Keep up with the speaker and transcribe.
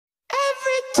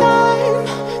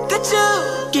that you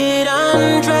get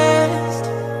undressed.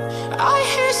 I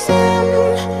hear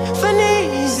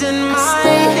symphonies in my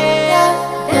head.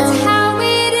 That's how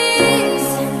it is,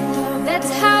 that's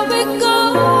how it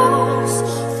goes.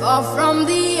 Far from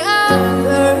the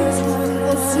others,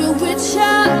 close to each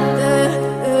other.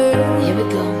 Here we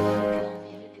go.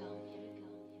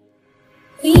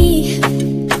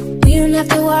 We don't have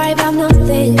to worry about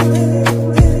nothing,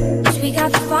 'cause we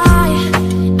got the fire,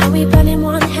 and we burning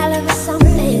one hell of a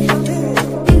something.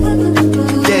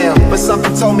 Yeah, but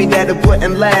something told me that it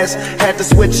wouldn't last. Had to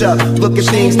switch up, look at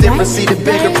things different, see the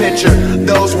bigger picture.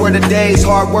 Those were the days,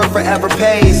 hard work forever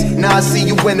pays. Now I see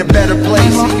you in a better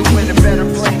place.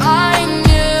 I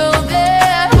knew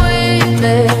that we'd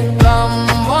become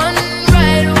one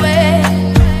right away.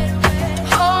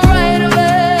 Oh, right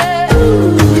away.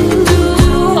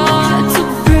 Too hard to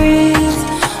breathe,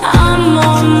 I'm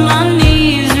on my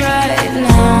knees right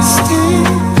now.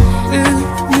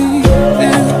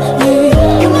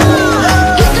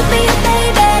 Used to be a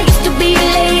baby, used to be a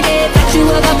lady, thought you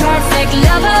were the perfect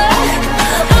lover.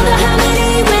 Wonder how many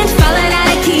went falling out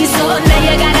of key, so now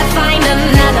you gotta find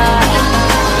another.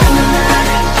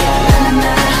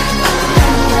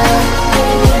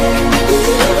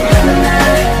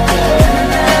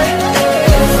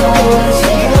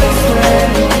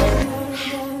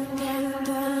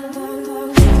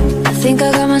 I think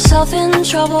I got myself in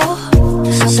trouble,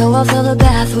 so I'll fill the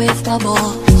bath with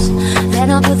bubbles. Then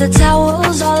I'll put the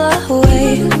towels all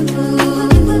away.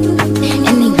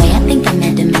 Anyway, I think I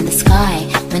met him in the sky.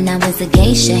 When I was a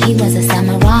geisha, he was a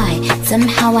samurai.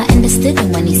 Somehow I understood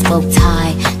him when he spoke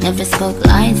Thai. Never spoke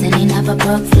lies and he never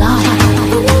broke fly.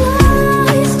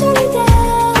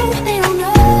 They don't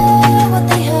know what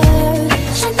they heard.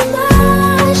 Shine the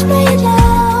light, play it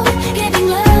loud, giving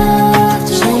love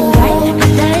to the world.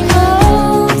 Dang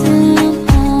golden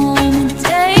on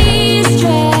today's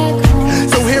track.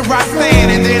 So here I stand,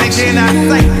 and then again I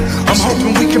say, I'm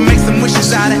hoping we can make some wishes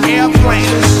out of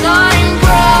airplanes. Shine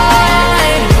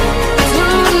bright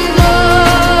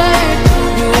tonight,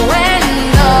 you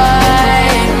and I.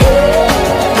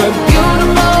 We're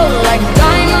beautiful like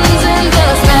diamonds